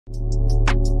Hi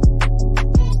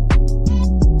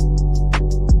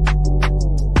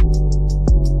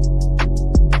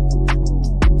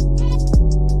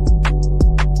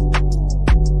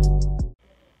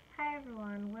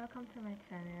everyone, welcome to my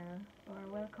channel, or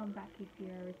welcome back if you're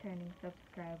a returning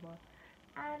subscriber.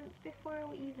 And before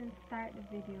we even start the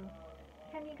video,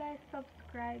 can you guys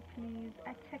subscribe please?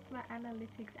 I checked my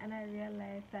analytics and I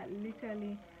realized that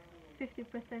literally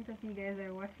 50% of you guys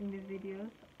are watching the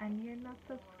videos and you're not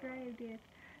subscribed yet.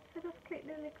 So just click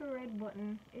the little red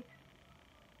button, it's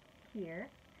here,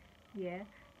 yeah,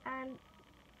 and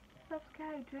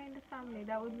subscribe, join the family,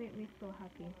 that would make me so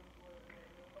happy.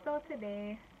 So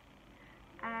today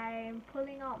I'm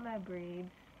pulling out my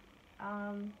braids.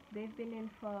 They've been in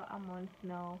for a month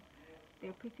now.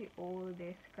 They're pretty old,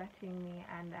 they're scratching me,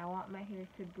 and I want my hair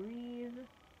to breathe.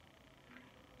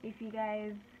 If you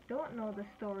guys don't know the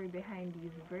story behind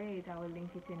these braids, I will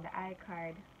link it in the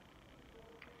iCard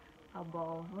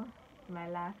above my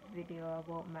last video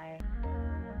about my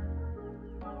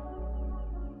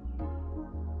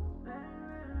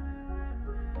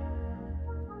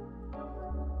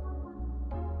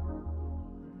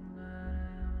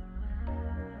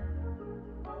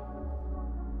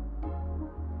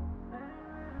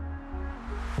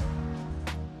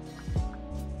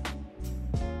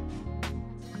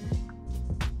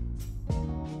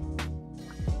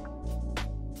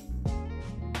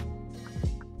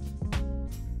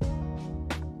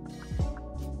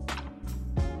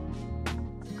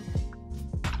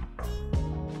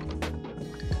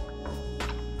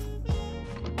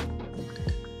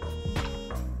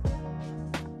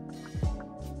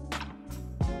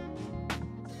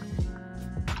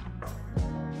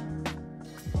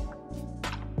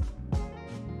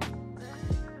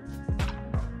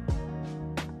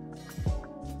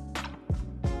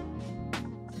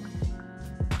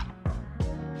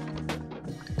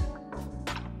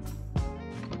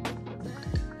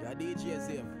DJ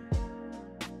Zim.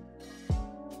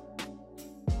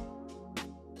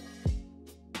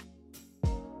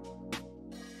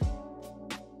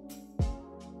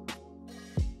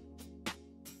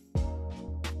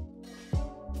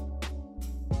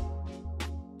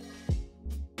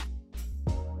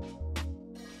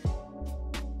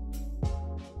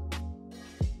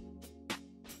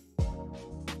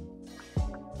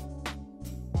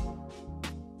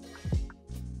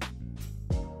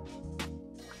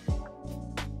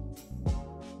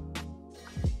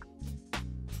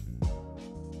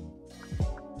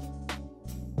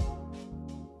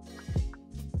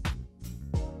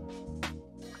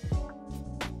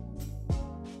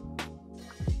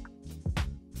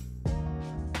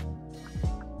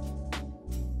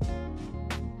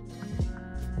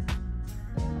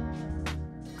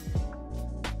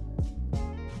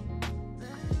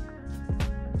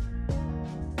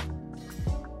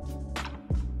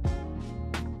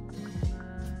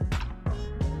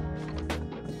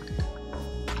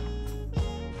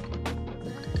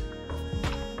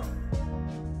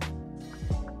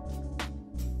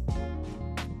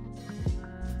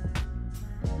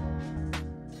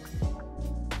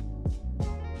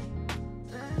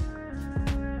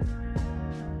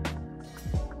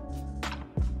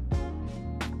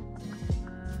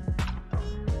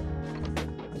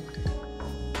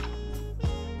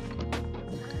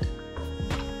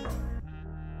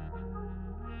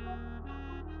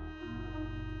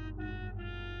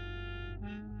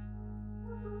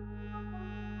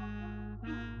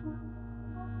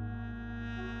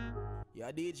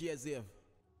 Yeah, DJ Zim.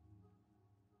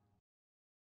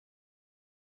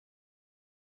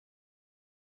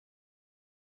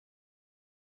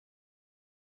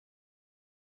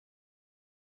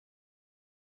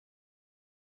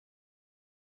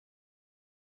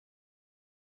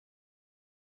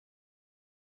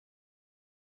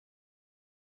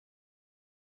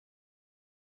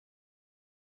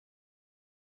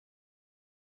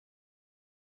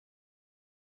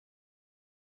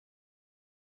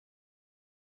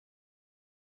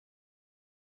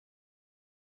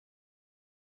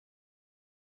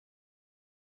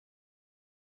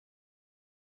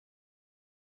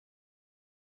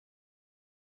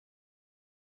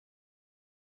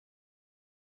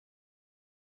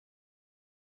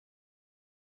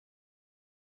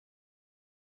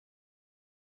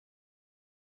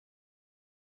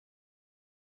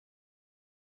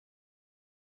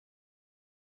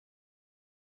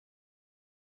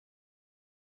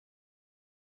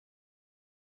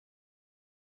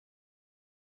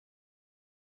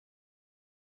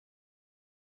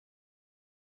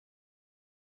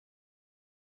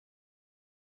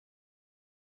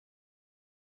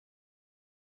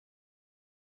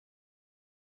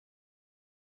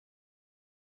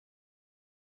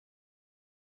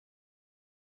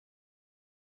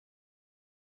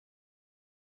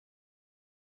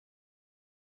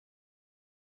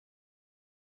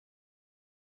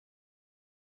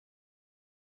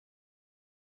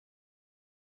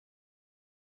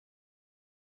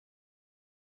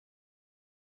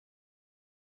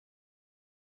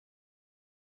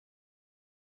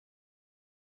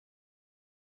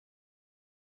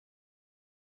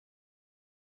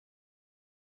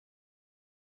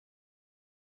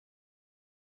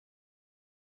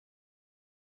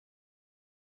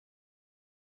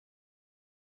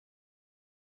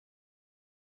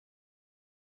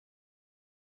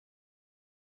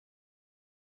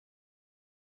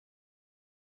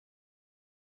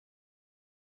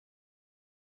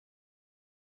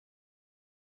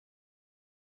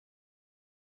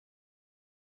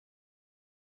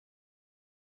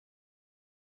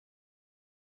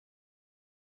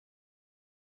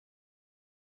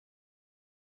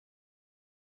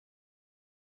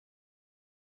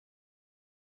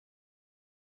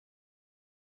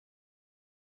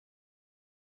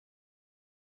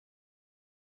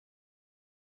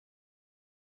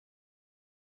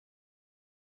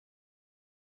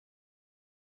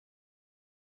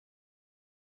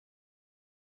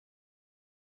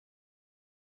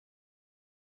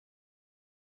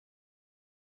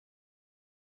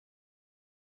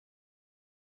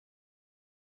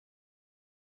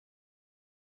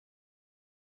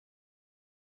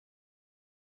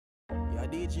 Yeah,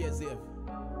 DJ Zev.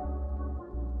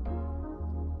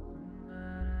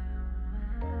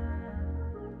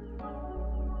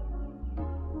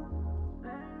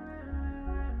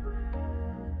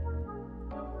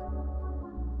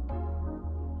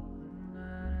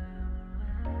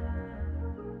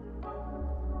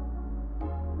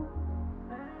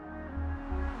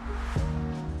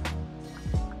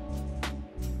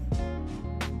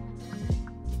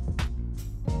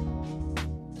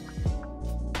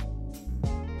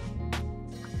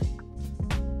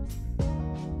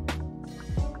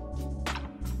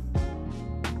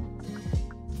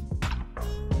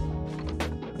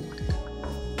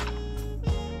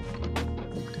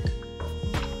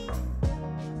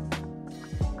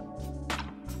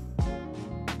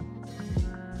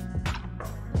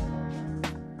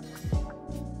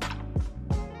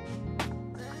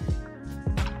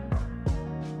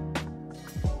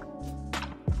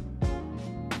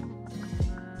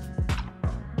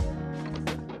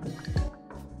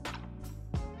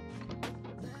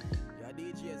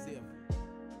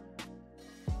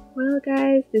 Well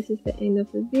guys, this is the end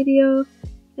of the video.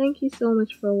 Thank you so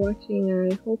much for watching.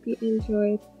 I hope you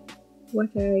enjoyed what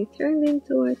I turned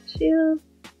into a chill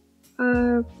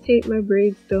take my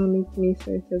braids down with me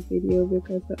sort of video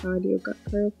because the audio got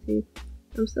corrupted.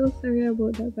 I'm so sorry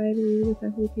about that by the way, but I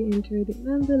hope you enjoyed it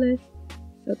nonetheless.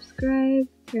 Subscribe,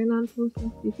 turn on post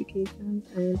notifications,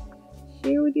 and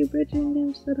share with your brethren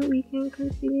them so that we can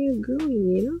continue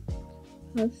growing, you know?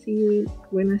 I'll see you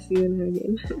when I see you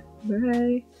again.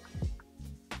 Bye.